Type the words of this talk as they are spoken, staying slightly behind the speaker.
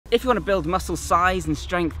If you want to build muscle size and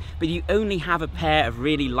strength, but you only have a pair of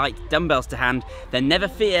really light dumbbells to hand, then never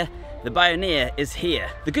fear, the Bioneer is here.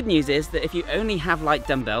 The good news is that if you only have light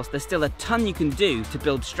dumbbells, there's still a ton you can do to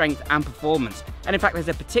build strength and performance. And in fact, there's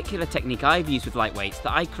a particular technique I've used with light weights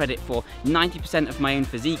that I credit for 90% of my own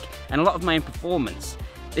physique and a lot of my own performance.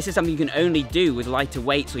 This is something you can only do with lighter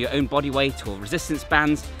weights or your own body weight or resistance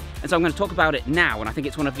bands. And so I'm going to talk about it now, and I think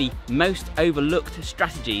it's one of the most overlooked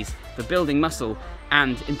strategies for building muscle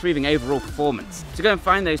and improving overall performance. So go and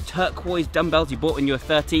find those turquoise dumbbells you bought when you were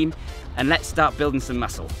 13, and let's start building some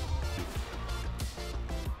muscle.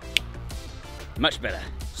 Much better.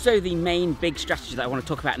 So the main big strategy that I want to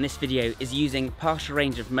talk about in this video is using partial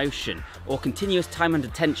range of motion or continuous time under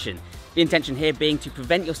tension. The intention here being to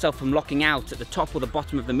prevent yourself from locking out at the top or the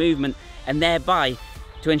bottom of the movement, and thereby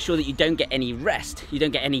to ensure that you don't get any rest, you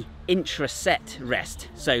don't get any intra-set rest.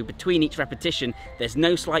 So between each repetition, there's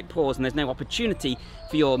no slight pause and there's no opportunity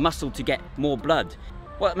for your muscle to get more blood.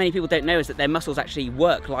 What many people don't know is that their muscles actually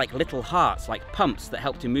work like little hearts, like pumps that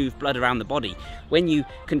help to move blood around the body. When you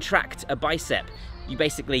contract a bicep, you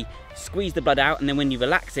basically squeeze the blood out, and then when you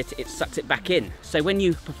relax it, it sucks it back in. So when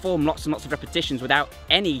you perform lots and lots of repetitions without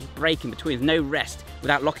any break in between, with no rest,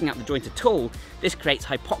 without locking out the joint at all, this creates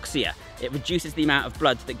hypoxia. It reduces the amount of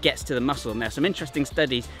blood that gets to the muscle, and there are some interesting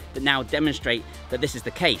studies that now demonstrate that this is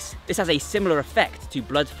the case. This has a similar effect to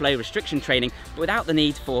blood flow restriction training, but without the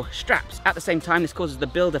need for straps. At the same time, this causes the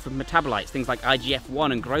buildup of metabolites, things like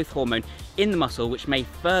IGF-1 and growth hormone in the muscle, which may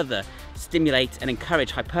further stimulate and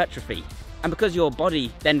encourage hypertrophy. And because your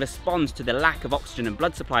body then responds to the lack of oxygen and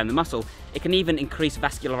blood supply in the muscle, it can even increase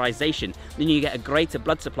vascularization, then you get a greater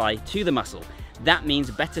blood supply to the muscle. That means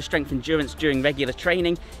better strength endurance during regular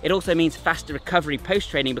training. It also means faster recovery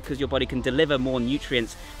post-training because your body can deliver more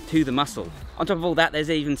nutrients to the muscle. On top of all that, there's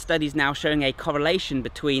even studies now showing a correlation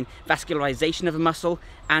between vascularization of a muscle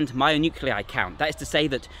and myonuclei count. That is to say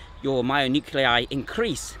that your myonuclei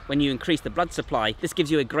increase when you increase the blood supply. This gives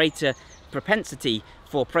you a greater propensity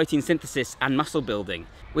for protein synthesis and muscle building.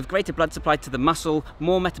 With greater blood supply to the muscle,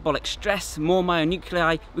 more metabolic stress, more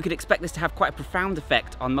myonuclei, we could expect this to have quite a profound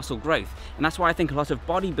effect on muscle growth. And that's why I think a lot of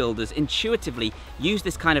bodybuilders intuitively use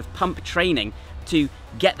this kind of pump training to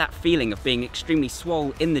get that feeling of being extremely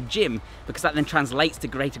swole in the gym, because that then translates to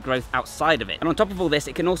greater growth outside of it. And on top of all this,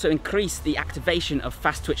 it can also increase the activation of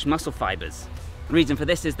fast twitch muscle fibers. The reason for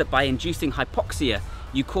this is that by inducing hypoxia,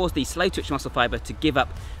 you cause the slow twitch muscle fiber to give up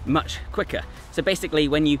much quicker. So basically,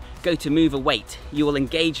 when you go to move a weight, you will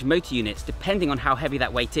engage motor units depending on how heavy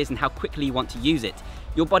that weight is and how quickly you want to use it.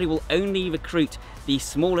 Your body will only recruit the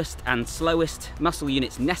smallest and slowest muscle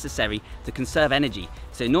units necessary to conserve energy.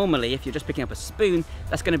 So normally, if you're just picking up a spoon,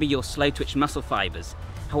 that's going to be your slow twitch muscle fibers.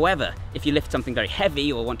 However, if you lift something very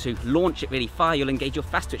heavy or want to launch it really far, you'll engage your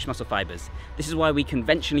fast twitch muscle fibers. This is why we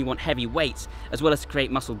conventionally want heavy weights, as well as to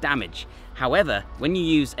create muscle damage. However, when you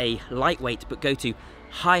use a lightweight but go to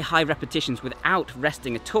high repetitions without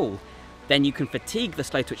resting at all, then you can fatigue the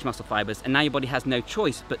slow twitch muscle fibers, and now your body has no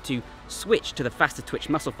choice but to switch to the faster twitch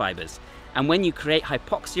muscle fibers. And when you create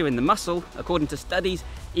hypoxia in the muscle, according to studies,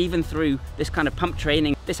 even through this kind of pump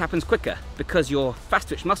training, this happens quicker because your fast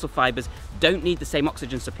twitch muscle fibers don't need the same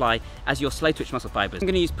oxygen supply as your slow twitch muscle fibers. I'm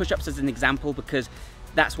going to use push-ups as an example because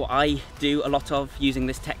that's what I do a lot of using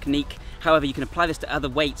this technique. However, you can apply this to other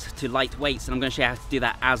weights, to light weights, and I'm going to show you how to do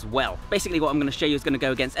that as well. Basically, what I'm going to show you is going to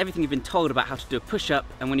go against everything you've been told about how to do a push-up,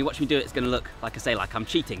 and when you watch me do it, it's going to look, like I say, like I'm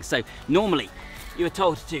cheating. So normally, you are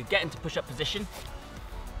told to get into push-up position,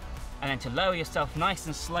 and then to lower yourself nice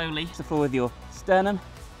and slowly to the floor with your sternum,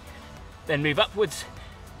 then move upwards,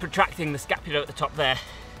 protracting the scapula at the top there,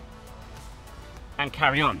 and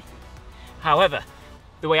carry on. However,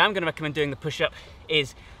 the way I'm going to recommend doing the push-up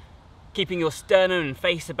is keeping your sternum and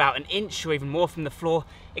face about an inch or even more from the floor,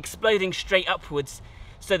 exploding straight upwards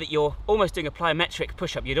so that you're almost doing a plyometric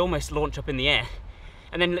push-up. You'd almost launch up in the air,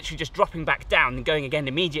 and then literally just dropping back down and going again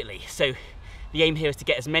immediately. So the aim here is to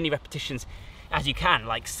get as many repetitions as you can,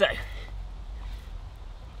 like so.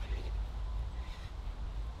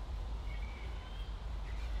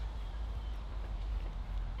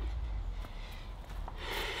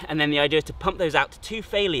 And then the idea is to pump those out to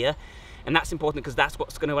failure, and that's important because that's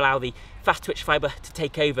what's going to allow the fast twitch fiber to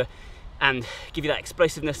take over and give you that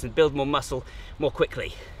explosiveness and build more muscle more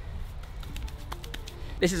quickly.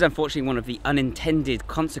 This is unfortunately one of the unintended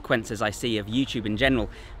consequences I see of YouTube in general,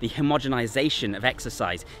 the homogenization of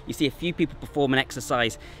exercise. You see a few people perform an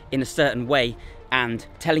exercise in a certain way and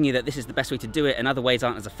telling you that this is the best way to do it and other ways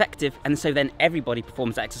aren't as effective, and so then everybody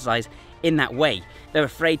performs the exercise in that way. They're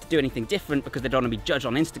afraid to do anything different because they don't want to be judged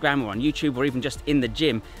on Instagram or on YouTube or even just in the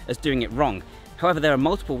gym as doing it wrong. However, there are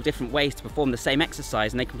multiple different ways to perform the same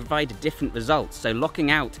exercise and they can provide different results. So locking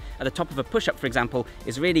out at the top of a push-up, for example,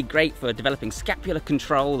 is really great for developing scapular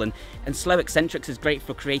control, and slow eccentrics is great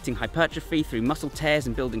for creating hypertrophy through muscle tears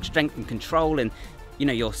and building strength and control and, you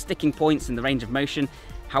know, your sticking points in the range of motion.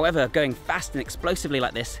 However, going fast and explosively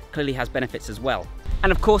like this clearly has benefits as well.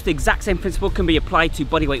 And of course, the exact same principle can be applied to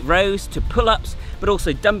bodyweight rows, to pull-ups, but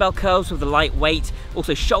also dumbbell curls with a light weight,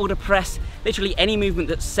 also shoulder press, literally any movement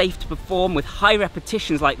that's safe to perform with high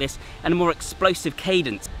repetitions like this and a more explosive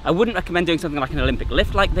cadence. I wouldn't recommend doing something like an Olympic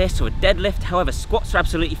lift like this or a deadlift. However, squats are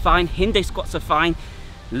absolutely fine, Hinde squats are fine,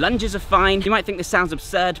 lunges are fine. You might think this sounds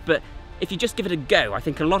absurd, but if you just give it a go, I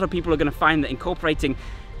think a lot of people are going to find that incorporating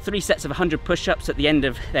 3 sets of 100 push-ups at the end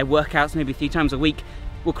of their workouts, maybe 3 times a week,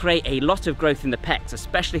 will create a lot of growth in the pecs,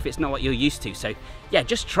 especially if it's not what you're used to. So yeah,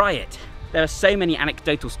 just try it. There are so many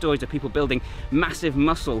anecdotal stories of people building massive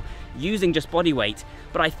muscle using just body weight,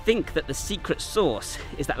 but I think that the secret sauce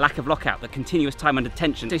is that lack of lockout, the continuous time under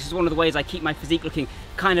tension. This is one of the ways I keep my physique looking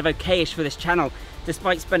kind of okay-ish for this channel,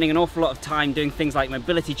 despite spending an awful lot of time doing things like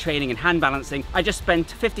mobility training and hand balancing. I just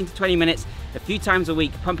spent 15 to 20 minutes a few times a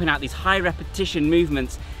week pumping out these high repetition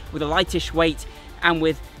movements with a lightish weight and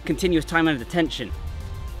with continuous time under tension.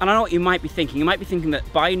 And I know what you might be thinking. You might be thinking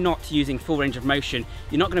that by not using full range of motion,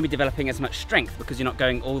 you're not going to be developing as much strength because you're not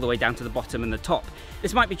going all the way down to the bottom and the top.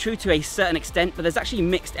 This might be true to a certain extent, but there's actually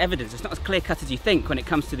mixed evidence. It's not as clear-cut as you think when it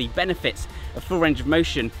comes to the benefits of full range of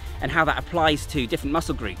motion and how that applies to different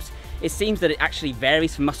muscle groups. It seems that it actually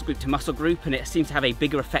varies from muscle group to muscle group, and it seems to have a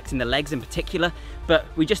bigger effect in the legs in particular, but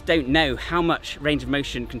we just don't know how much range of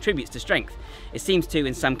motion contributes to strength. It seems to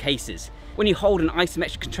in some cases. When you hold an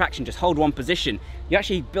isometric contraction, just hold one position, you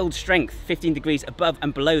actually build strength 15 degrees above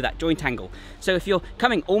and below that joint angle. So if you're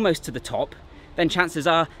coming almost to the top, then chances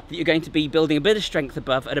are that you're going to be building a bit of strength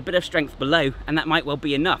above and a bit of strength below, and that might well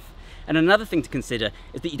be enough. And another thing to consider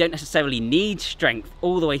is that you don't necessarily need strength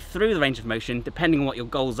all the way through the range of motion, depending on what your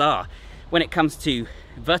goals are. When it comes to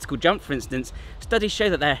vertical jump, for instance, studies show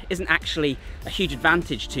that there isn't actually a huge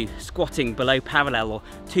advantage to squatting below parallel or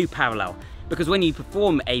to parallel. Because when you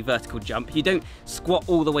perform a vertical jump, you don't squat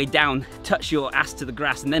all the way down, touch your ass to the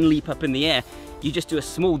grass and then leap up in the air. You just do a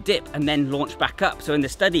small dip and then launch back up. So in the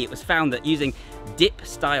study, it was found that using dip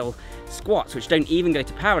style squats, which don't even go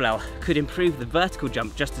to parallel, could improve the vertical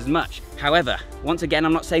jump just as much. However, once again,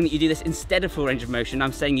 I'm not saying that you do this instead of full range of motion.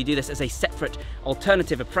 I'm saying you do this as a separate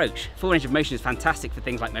alternative approach. Full range of motion is fantastic for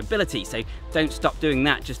things like mobility, so don't stop doing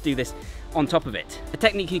that, just do this on top of it. A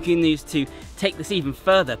technique you can use to take this even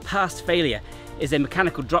further past failure is a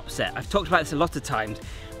mechanical drop set. I've talked about this a lot of times.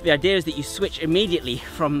 The idea is that you switch immediately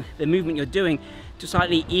from the movement you're doing to a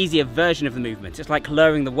slightly easier version of the movement. It's like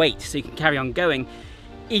lowering the weight so you can carry on going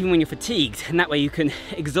even when you're fatigued, and that way you can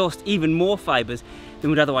exhaust even more fibers than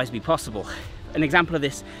would otherwise be possible. An example of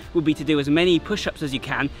this would be to do as many push-ups as you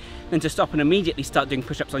can, then to stop and immediately start doing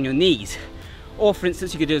push-ups on your knees. Or for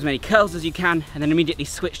instance, you could do as many curls as you can and then immediately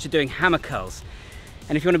switch to doing hammer curls.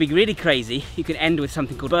 And if you want to be really crazy, you can end with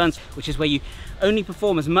something called burns, which is where you only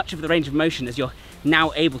perform as much of the range of motion as you're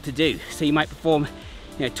now able to do. So you might perform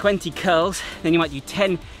 20 curls, then you might do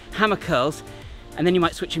 10 hammer curls, and then you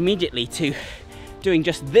might switch immediately to doing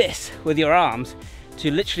just this with your arms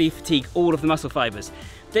to literally fatigue all of the muscle fibers.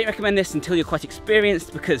 Don't recommend this until you're quite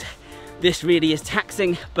experienced, because this really is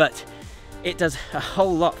taxing, but it does a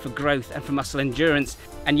whole lot for growth and for muscle endurance.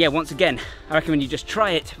 And yeah, once again, I recommend you just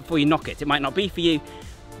try it before you knock it. It might not be for you,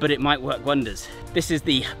 but it might work wonders. This is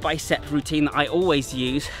the bicep routine that I always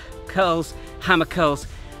use. Curls, hammer curls,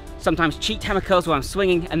 sometimes cheat hammer curls where I'm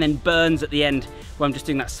swinging, and then burns at the end where I'm just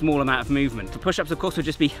doing that small amount of movement. The push-ups, of course, will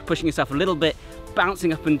just be pushing yourself a little bit,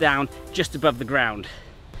 bouncing up and down just above the ground.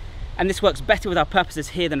 And this works better with our purposes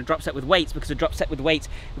here than a drop set with weights, because a drop set with weights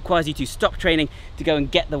requires you to stop training to go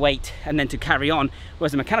and get the weight and then to carry on,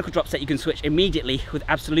 whereas a mechanical drop set you can switch immediately with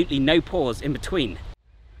absolutely no pause in between.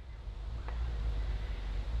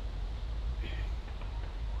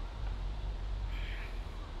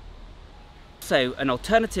 So an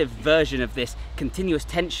alternative version of this continuous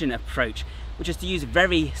tension approach, which is to use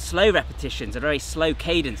very slow repetitions, a very slow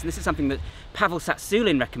cadence, and this is something that Pavel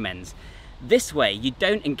Tsatsouline recommends. This way, you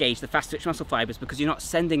don't engage the fast twitch muscle fibers because you're not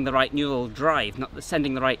sending the right neural drive, not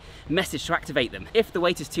sending the right message to activate them. If the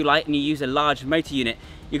weight is too light and you use a large motor unit,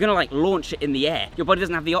 you're going to like launch it in the air. Your body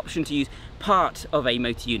doesn't have the option to use part of a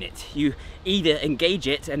motor unit. You either engage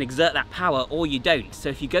it and exert that power, or you don't. So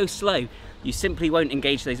if you go slow, you simply won't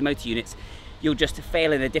engage those motor units. You'll just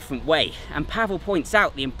fail in a different way. And Pavel points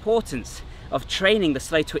out the importance of training the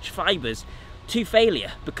slow twitch fibers to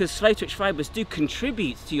failure, because slow twitch fibres do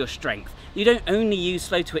contribute to your strength. You don't only use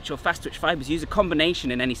slow twitch or fast twitch fibres, use a combination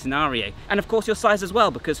in any scenario. And of course your size as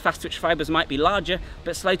well, because fast twitch fibres might be larger,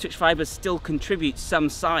 but slow twitch fibres still contribute some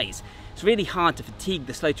size. It's really hard to fatigue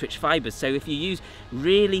the slow twitch fibres, so if you use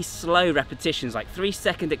really slow repetitions, like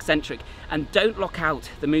 3-second eccentric, and don't lock out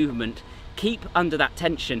the movement, keep under that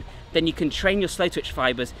tension, then you can train your slow twitch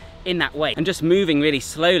fibres in that way. And just moving really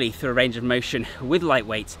slowly through a range of motion with light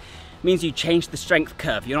weights means you change the strength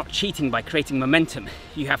curve. You're not cheating by creating momentum.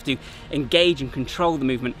 You have to engage and control the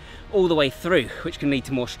movement all the way through, which can lead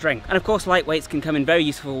to more strength. And of course, light weights can come in very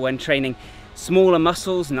useful when training smaller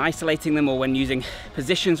muscles and isolating them, or when using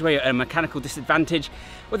positions where you're at a mechanical disadvantage,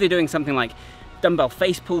 whether you're doing something like dumbbell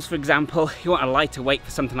face pulls, for example. You want a lighter weight for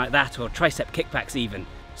something like that, or tricep kickbacks even.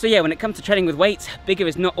 So yeah, when it comes to training with weights, bigger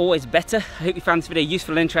is not always better. I hope you found this video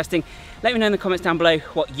useful and interesting. Let me know in the comments down below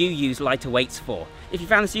what you use lighter weights for. If you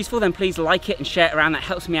found this useful, then please like it and share it around. That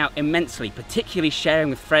helps me out immensely, particularly sharing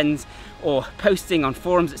with friends or posting on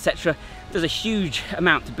forums, etc. Does a huge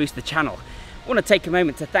amount to boost the channel. I want to take a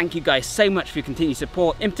moment to thank you guys so much for your continued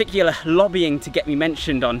support, in particular lobbying to get me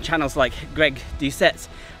mentioned on channels like Greg Doucette's.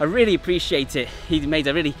 I really appreciate it. He made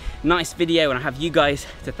a really nice video and I have you guys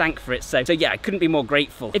to thank for it. So yeah, I couldn't be more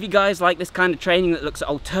grateful. If you guys like this kind of training that looks at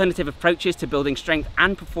alternative approaches to building strength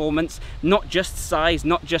and performance, not just size,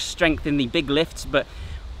 not just strength in the big lifts, but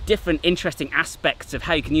different interesting aspects of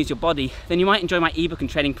how you can use your body, then you might enjoy my ebook and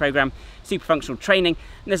training program, Super Functional Training,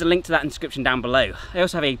 and there's a link to that in the description down below. I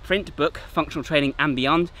also have a print book, Functional Training and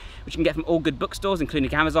Beyond, which you can get from all good bookstores,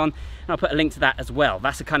 including Amazon, and I'll put a link to that as well.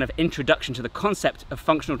 That's a kind of introduction to the concept of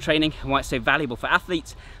functional training and why it's so valuable for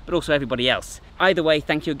athletes, but also everybody else. Either way,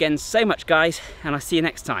 thank you again so much, guys, and I'll see you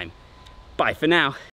next time. Bye for now.